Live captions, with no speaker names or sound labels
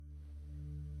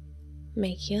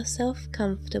make yourself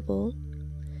comfortable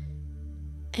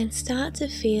and start to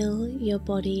feel your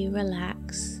body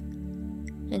relax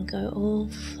and go all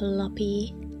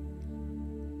floppy.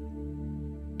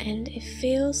 And it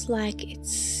feels like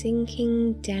it's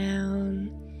sinking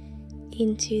down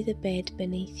into the bed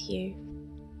beneath you.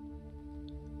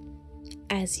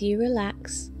 As you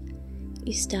relax,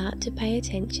 you start to pay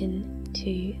attention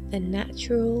to the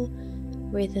natural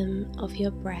rhythm of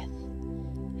your breath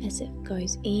as it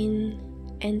goes in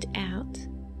and out,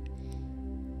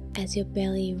 as your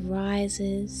belly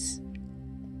rises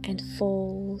and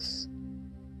falls.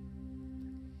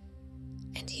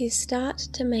 And you start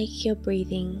to make your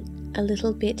breathing a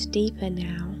little bit deeper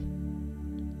now.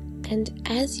 And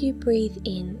as you breathe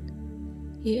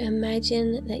in, you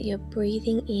imagine that you're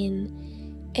breathing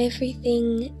in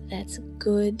everything that's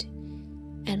good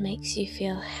and makes you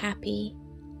feel happy.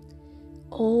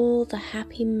 All the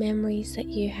happy memories that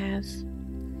you have,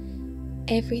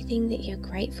 everything that you're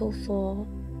grateful for,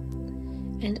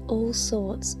 and all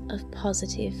sorts of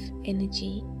positive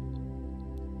energy.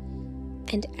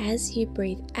 And as you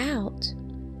breathe out,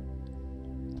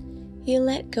 you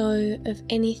let go of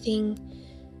anything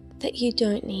that you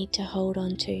don't need to hold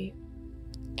on to,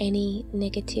 any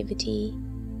negativity,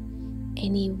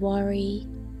 any worry,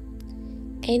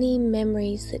 any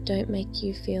memories that don't make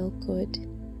you feel good.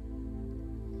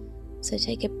 So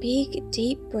take a big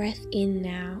deep breath in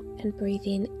now and breathe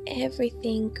in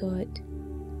everything good.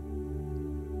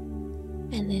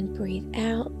 And then breathe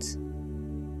out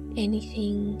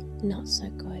anything not so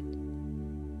good.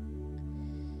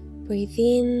 Breathe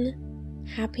in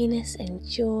happiness and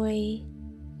joy,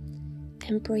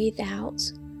 and breathe out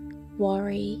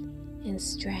worry and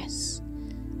stress.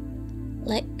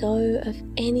 Let go of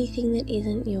anything that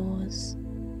isn't yours,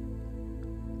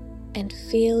 and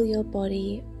feel your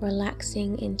body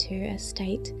relaxing into a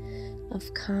state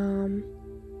of calm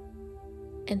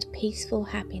and peaceful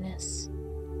happiness.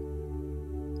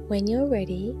 When you're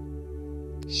ready,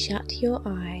 shut your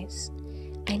eyes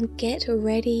and get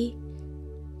ready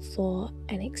for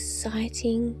an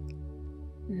exciting,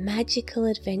 magical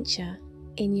adventure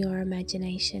in your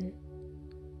imagination.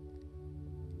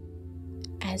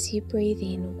 As you breathe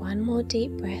in one more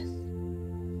deep breath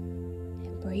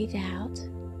and breathe out,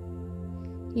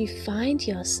 you find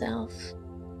yourself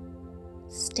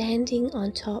standing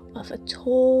on top of a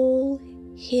tall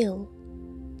hill,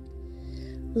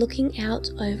 looking out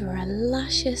over a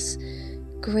luscious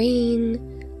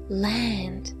green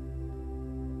land.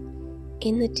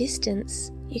 In the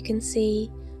distance, you can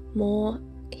see more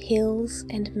hills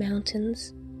and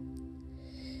mountains.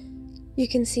 You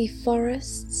can see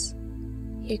forests.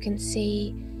 You can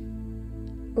see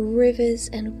rivers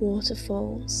and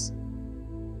waterfalls.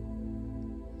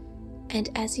 And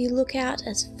as you look out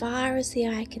as far as the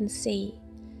eye can see,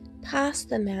 past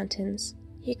the mountains,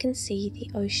 you can see the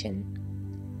ocean.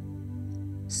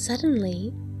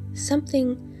 Suddenly,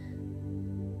 something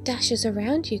dashes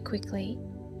around you quickly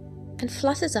and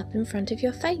flutters up in front of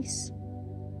your face.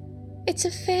 It's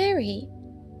a fairy.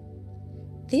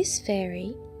 This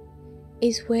fairy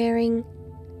is wearing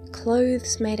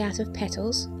clothes made out of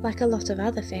petals like a lot of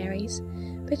other fairies,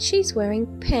 but she's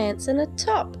wearing pants and a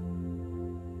top.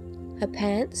 Her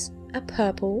pants are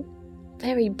purple,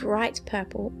 very bright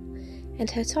purple, and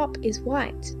her top is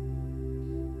white.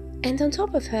 And on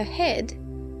top of her head,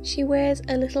 she wears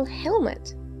a little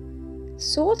helmet,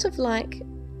 sort of like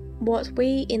what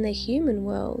we in the human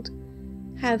world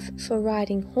have for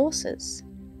riding horses.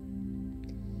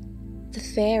 The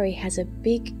fairy has a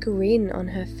big grin on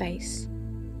her face,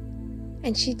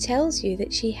 and she tells you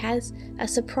that she has a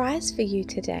surprise for you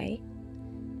today.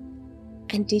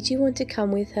 And did you want to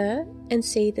come with her and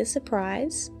see the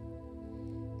surprise?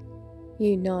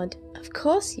 You nod. Of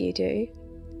course you do.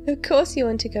 Of course you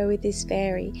want to go with this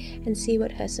fairy and see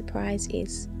what her surprise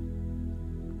is.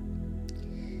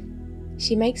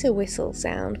 She makes a whistle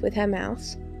sound with her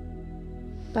mouth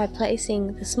by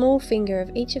placing the small finger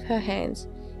of each of her hands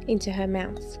into her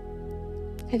mouth.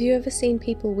 Have you ever seen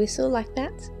people whistle like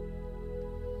that?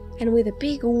 And with a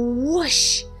big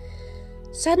whoosh,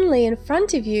 suddenly in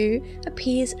front of you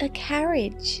appears a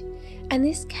carriage, and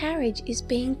this carriage is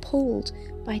being pulled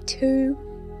by 2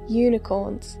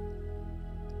 unicorns.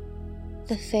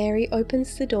 The fairy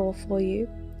opens the door for you,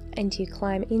 and you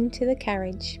climb into the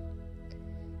carriage.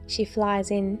 She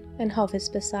flies in and hovers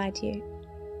beside you.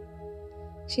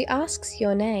 She asks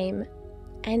your name,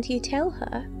 and you tell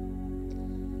her.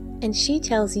 And she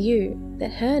tells you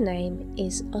that her name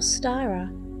is Ostara.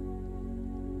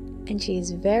 And she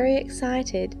is very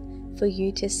excited for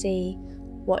you to see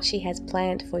what she has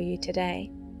planned for you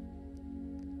today.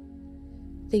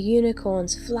 The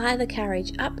unicorns fly the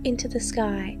carriage up into the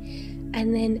sky,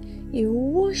 and then you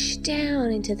whoosh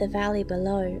down into the valley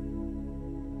below.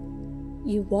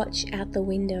 You watch out the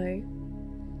window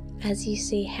as you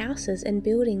see houses and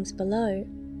buildings below.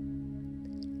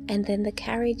 And then the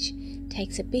carriage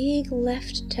takes a big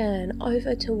left turn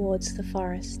over towards the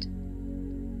forest.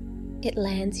 It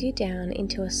lands you down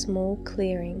into a small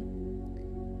clearing,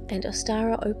 and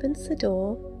Ostara opens the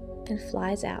door and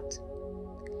flies out.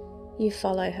 You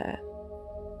follow her,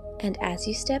 and as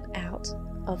you step out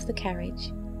of the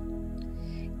carriage,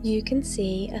 you can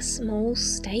see a small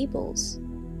stables.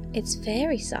 It's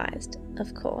fairy-sized,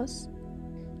 of course,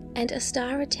 and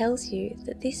Ostara tells you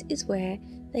that this is where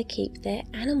they keep their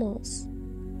animals.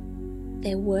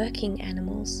 They're working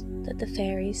animals that the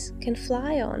fairies can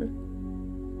fly on.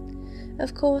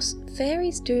 Of course,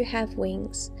 fairies do have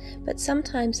wings, but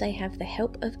sometimes they have the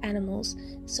help of animals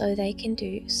so they can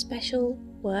do special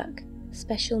work,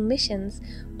 special missions,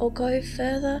 or go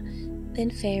further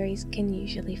than fairies can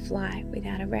usually fly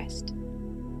without a rest.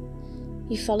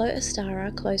 You follow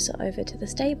Ostara closer over to the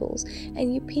stables,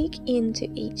 and you peek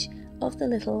into each of the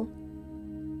little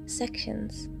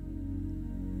sections.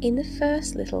 In the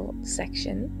first little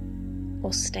section,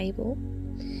 or stable,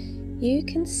 you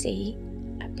can see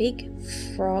a big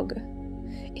frog.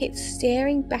 It's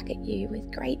staring back at you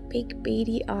with great big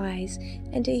beady eyes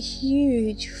and a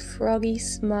huge froggy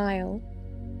smile.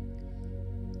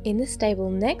 In the stable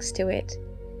next to it,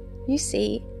 you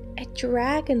see a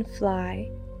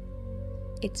dragonfly.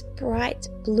 It's bright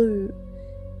blue,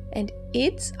 and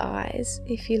its eyes,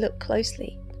 if you look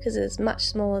closely, because it's much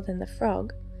smaller than the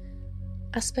frog,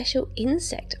 are special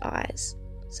insect eyes.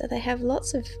 So they have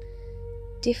lots of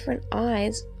different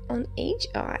eyes on each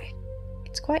eye.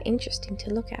 It's quite interesting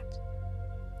to look at.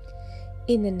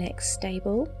 In the next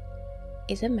stable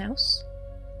is a mouse,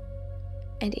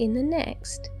 and in the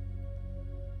next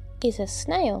is a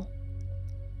snail.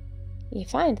 You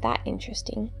find that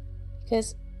interesting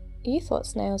because you thought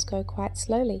snails go quite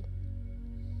slowly.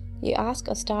 You ask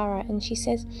Ostara and she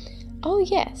says, "Oh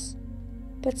yes,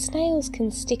 but snails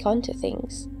can stick onto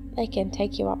things. They can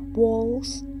take you up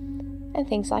walls and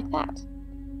things like that.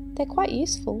 They're quite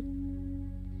useful."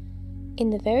 In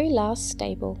the very last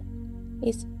stable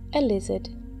is a lizard.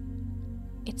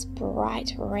 It's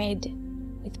bright red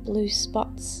with blue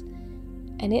spots,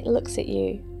 and it looks at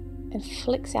you and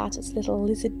flicks out its little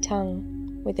lizard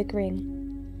tongue with a grin.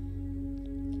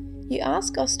 You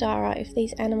ask Ostara if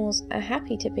these animals are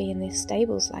happy to be in their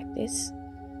stables like this.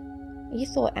 You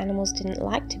thought animals didn't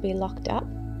like to be locked up.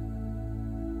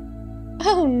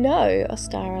 "Oh no,"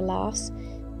 Ostara laughs.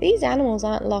 "These animals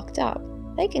aren't locked up.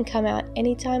 They can come out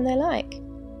anytime they like.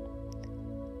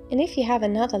 And if you have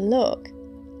another look,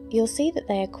 you'll see that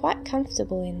they are quite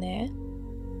comfortable in there.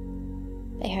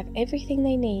 They have everything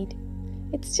they need.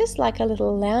 It's just like a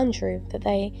little lounge room that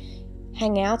they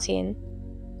hang out in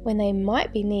when they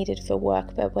might be needed for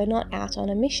work but we're not out on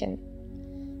a mission.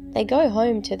 They go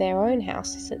home to their own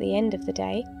houses at the end of the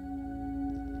day."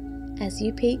 As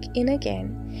you peek in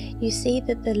again, you see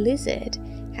that the lizard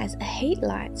has a heat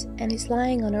light and is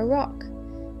lying on a rock,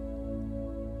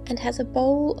 and has a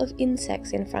bowl of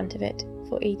insects in front of it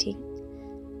for eating,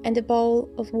 and a bowl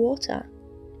of water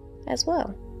as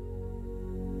well.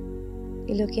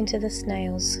 You look into the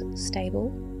snail's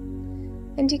stable,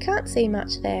 and you can't see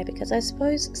much there because I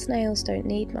suppose snails don't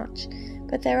need much,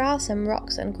 but there are some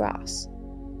rocks and grass.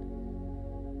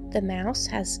 The mouse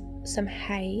has some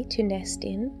hay to nest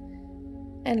in,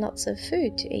 and lots of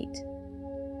food to eat.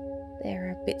 There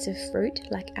are bits of fruit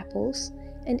like apples,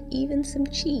 and even some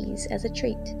cheese as a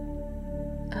treat.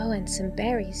 Oh, and some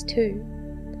berries too.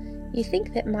 You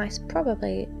think that mice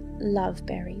probably love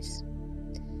berries.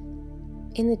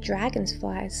 In the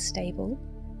dragonfly's stable,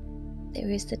 there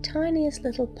is the tiniest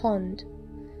little pond,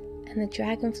 and the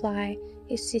dragonfly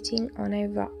is sitting on a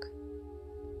rock.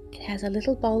 It has a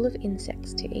little bowl of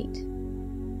insects to eat.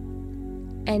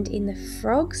 And in the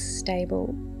frog's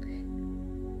stable,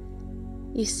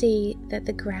 you see that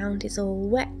the ground is all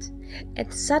wet,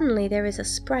 and suddenly there is a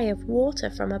spray of water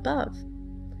from above.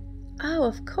 Oh,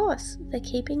 of course, they're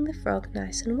keeping the frog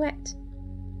nice and wet.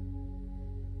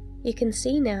 You can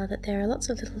see now that there are lots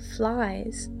of little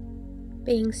flies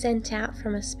being sent out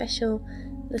from a special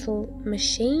little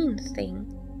machine thing,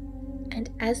 and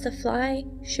as the fly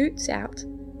shoots out,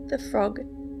 the frog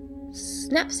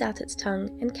snaps out its tongue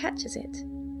and catches it.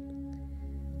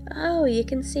 Oh, you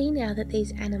can see now that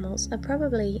these animals are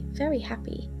probably very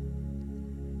happy.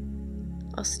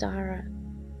 Ostara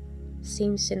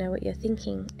seems to know what you're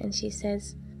thinking, and she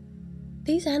says,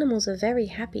 "These animals are very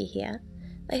happy here.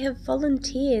 They have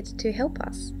volunteered to help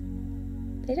us.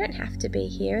 They don't have to be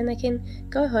here, and they can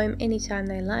go home anytime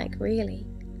they like, really.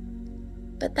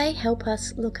 But they help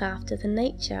us look after the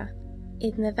nature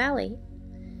in the valley.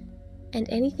 And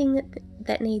anything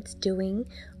that needs doing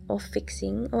or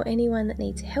fixing, or anyone that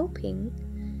needs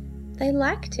helping, they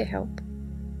like to help.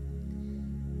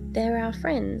 They're our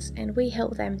friends, and we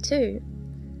help them too.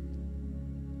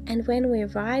 And when we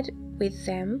ride with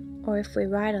them, or if we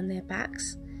ride on their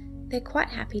backs, they're quite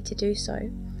happy to do so.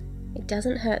 It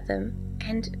doesn't hurt them,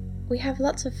 and we have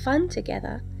lots of fun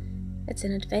together. It's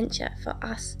an adventure for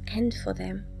us and for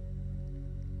them.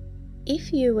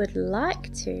 If you would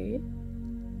like to,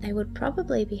 they would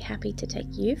probably be happy to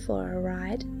take you for a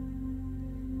ride.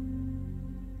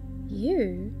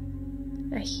 You,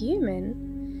 a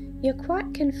human, you're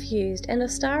quite confused, and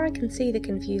Ostara can see the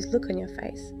confused look on your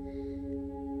face.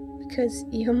 Because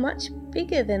you're much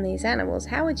bigger than these animals,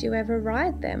 how would you ever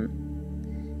ride them?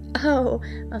 Oh,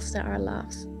 Ostara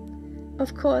laughs.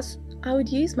 Of course, I would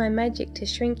use my magic to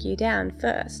shrink you down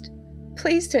first.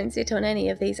 Please don't sit on any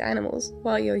of these animals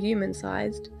while you're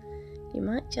human-sized. You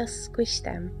might just squish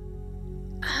them.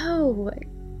 Oh,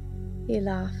 you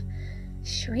laugh.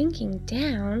 Shrinking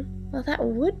down? Well, that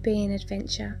would be an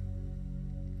adventure.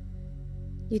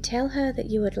 You tell her that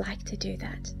you would like to do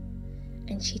that,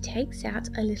 and she takes out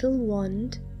a little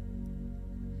wand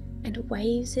and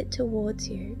waves it towards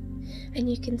you, and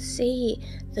you can see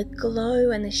the glow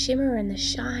and the shimmer and the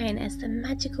shine as the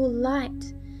magical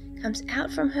light comes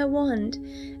out from her wand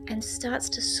and starts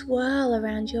to swirl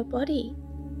around your body.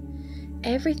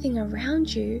 Everything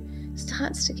around you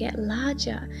starts to get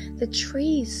larger. The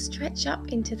trees stretch up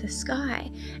into the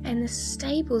sky, and the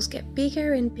stables get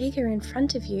bigger and bigger in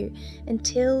front of you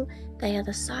until they are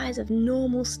the size of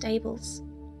normal stables.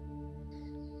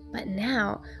 But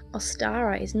now,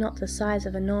 Ostara is not the size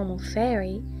of a normal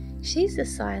fairy. She's the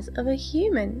size of a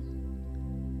human.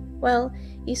 Well,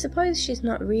 you suppose she's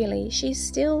not really. She's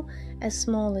still as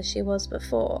small as she was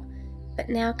before, but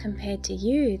now compared to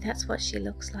you, that's what she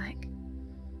looks like.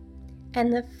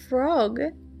 And the frog,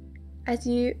 as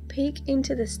you peek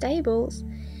into the stables,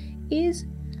 is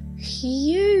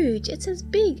huge. It's as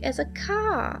big as a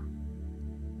car.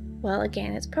 Well,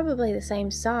 again, it's probably the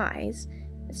same size.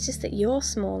 It's just that you're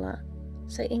smaller.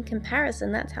 So in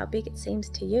comparison, that's how big it seems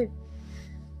to you.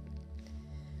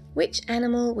 Which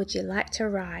animal would you like to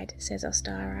ride? Says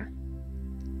Ostara.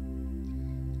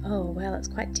 Oh, well, it's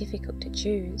quite difficult to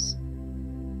choose.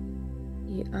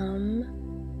 You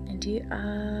and you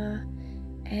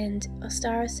and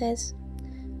Ostara says,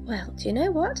 well, do you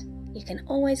know what? You can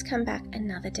always come back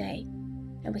another day,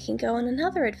 and we can go on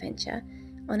another adventure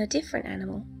on a different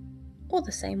animal, or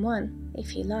the same one,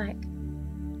 if you like.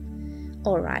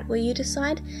 Alright, well, you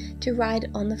decide to ride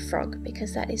on the frog,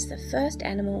 because that is the first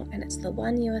animal, and it's the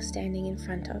one you are standing in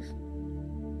front of.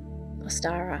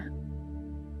 Ostara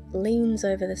leans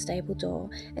over the stable door,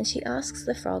 and she asks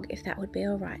the frog if that would be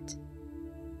alright.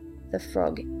 The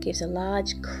frog gives a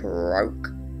large croak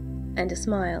and a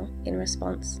smile in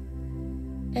response.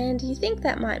 And you think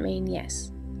that might mean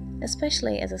yes,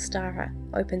 especially as Ostara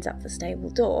opens up the stable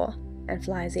door and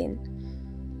flies in.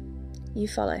 You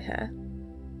follow her,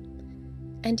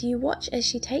 and you watch as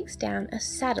she takes down a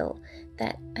saddle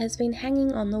that has been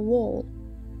hanging on the wall,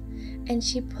 and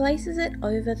she places it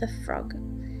over the frog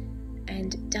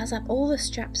and does up all the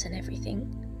straps and everything.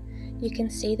 You can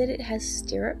see that it has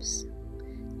stirrups,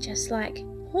 just like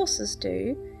horses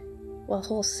do, well,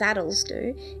 horse saddles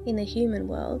do in the human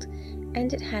world,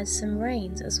 and it has some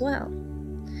reins as well.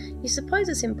 You suppose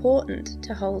it's important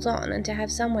to hold on and to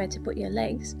have somewhere to put your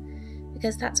legs,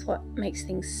 because that's what makes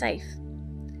things safe.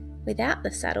 Without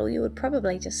the saddle, you would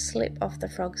probably just slip off the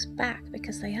frog's back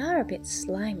because they are a bit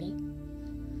slimy.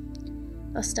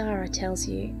 Ostara tells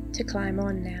you to climb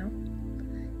on now.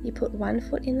 You put one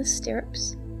foot in the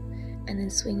stirrups and then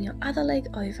swing your other leg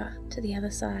over to the other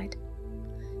side.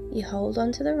 You hold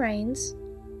on to the reins,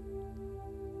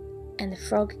 and the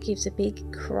frog gives a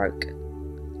big croak.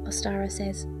 Ostara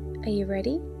says, "Are you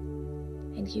ready?"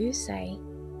 And you say,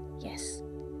 "Yes."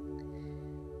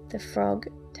 The frog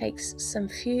takes a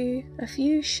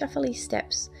few shuffly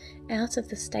steps out of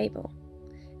the stable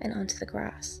and onto the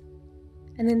grass.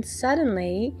 And then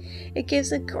suddenly it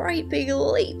gives a great big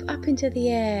leap up into the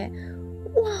air.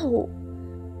 Whoa!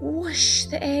 Whoosh!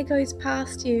 The air goes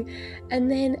past you, and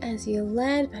then as you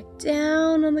land back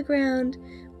down on the ground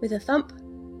with a thump,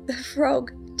 the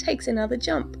frog takes another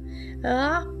jump.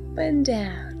 Up and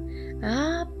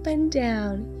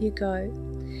down you go.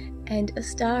 And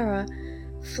Ostara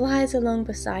flies along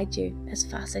beside you as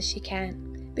fast as she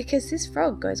can, because this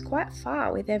frog goes quite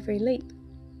far with every leap.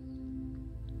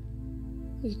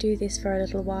 You do this for a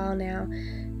little while now,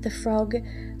 the frog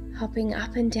hopping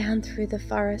up and down through the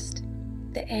forest,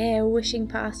 the air whooshing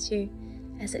past you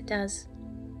as it does.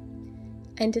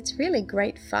 And it's really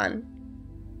great fun.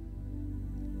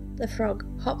 The frog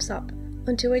hops up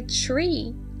onto a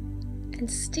tree and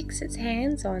sticks its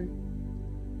hands on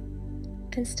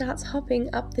and starts hopping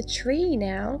up the tree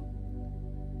now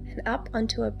and up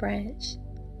onto a branch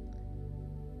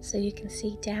so you can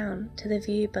see down to the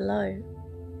view below.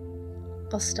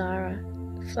 Ostara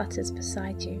flutters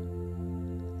beside you.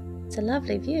 "It's a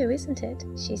lovely view, isn't it?"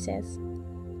 she says.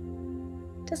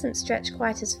 Doesn't stretch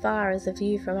quite as far as the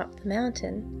view from up the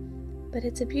mountain, but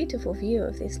it's a beautiful view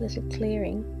of this little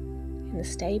clearing, and the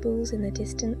stables in the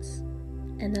distance,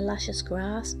 and the luscious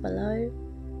grass below.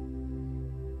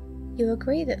 You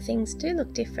agree that things do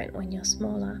look different when you're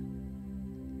smaller.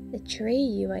 The tree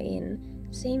you are in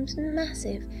seems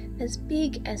massive, as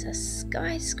big as a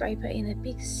skyscraper in a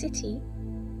big city.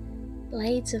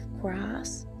 Blades of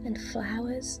grass and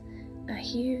flowers are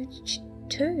huge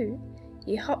too.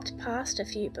 You hopped past a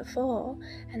few before,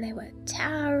 and they were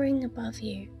towering above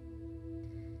you.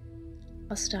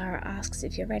 Ostara asks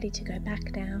if you're ready to go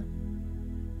back now.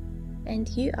 And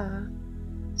you are,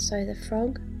 so the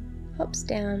frog hops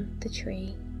down the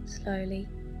tree slowly,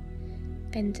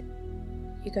 and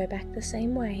you go back the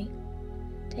same way,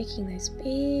 taking those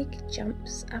big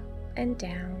jumps up and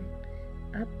down,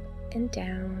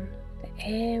 the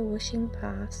air whooshing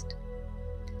past,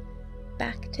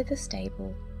 back to the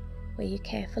stable where you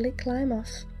carefully climb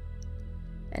off,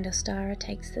 and Ostara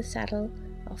takes the saddle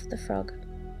off the frog,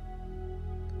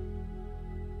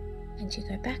 and you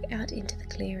go back out into the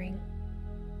clearing.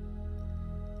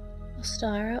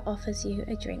 Ostara offers you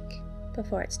a drink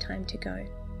before it's time to go,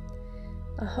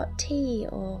 a hot tea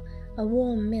or a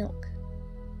warm milk.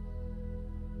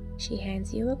 She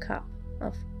hands you a cup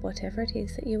of whatever it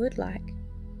is that you would like.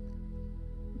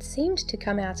 It seemed to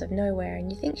come out of nowhere,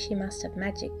 and you think she must have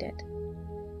magicked it.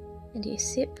 And you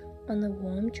sip on the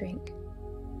warm drink,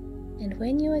 and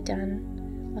when you are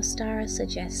done, Ostara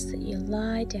suggests that you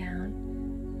lie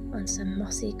down on some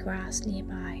mossy grass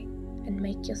nearby and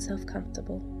make yourself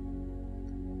comfortable.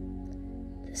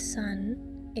 The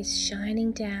sun is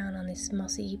shining down on this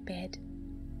mossy bed,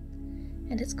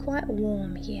 and it's quite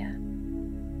warm here.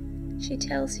 She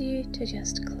tells you to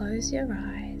just close your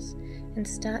eyes and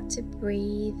start to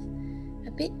breathe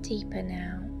a bit deeper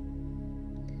now.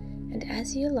 And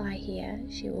as you lie here,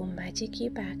 she will magic you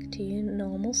back to your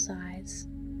normal size.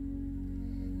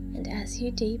 And as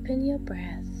you deepen your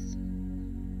breath,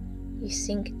 you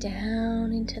sink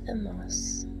down into the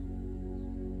moss.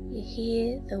 You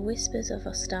hear the whispers of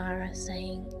Ostara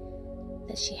saying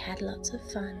that she had lots of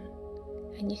fun,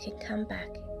 and you can come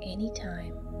back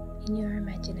anytime in your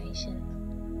imagination.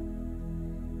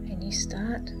 And you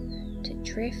start to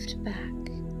drift back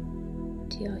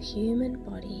to your human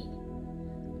body,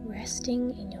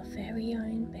 resting in your very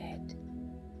own bed.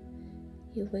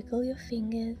 You wiggle your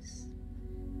fingers,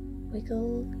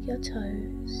 wiggle your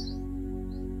toes,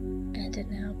 and are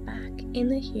now back in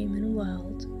the human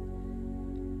world,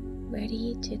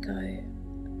 ready to go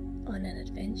on an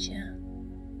adventure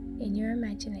in your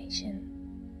imagination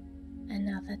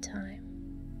another time.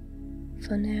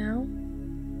 For now,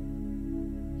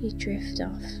 you drift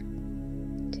off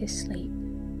to sleep.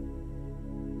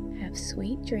 Have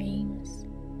sweet dreams.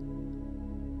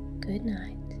 Good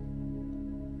night.